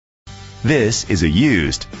This is a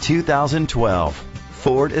used 2012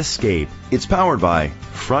 Ford Escape. It's powered by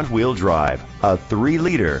front-wheel drive, a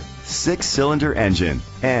 3-liter, 6-cylinder engine,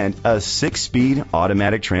 and a 6-speed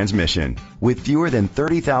automatic transmission. With fewer than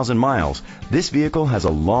 30,000 miles, this vehicle has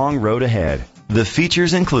a long road ahead. The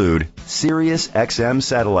features include Sirius XM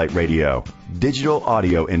satellite radio, digital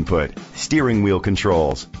audio input, steering wheel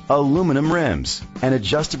controls, aluminum rims, an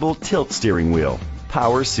adjustable tilt steering wheel,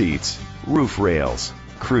 power seats, roof rails,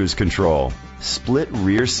 cruise control, split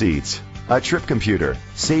rear seats, a trip computer.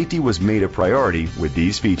 Safety was made a priority with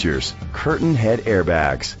these features: curtain head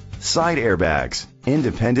airbags, side airbags,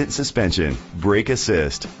 independent suspension, brake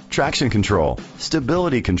assist, traction control,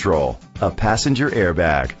 stability control, a passenger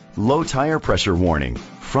airbag, low tire pressure warning,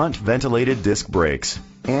 front ventilated disc brakes,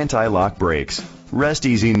 anti-lock brakes. Rest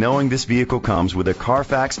easy knowing this vehicle comes with a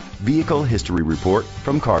Carfax Vehicle History Report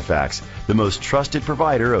from Carfax, the most trusted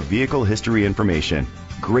provider of vehicle history information.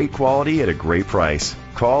 Great quality at a great price.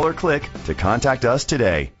 Call or click to contact us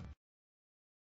today.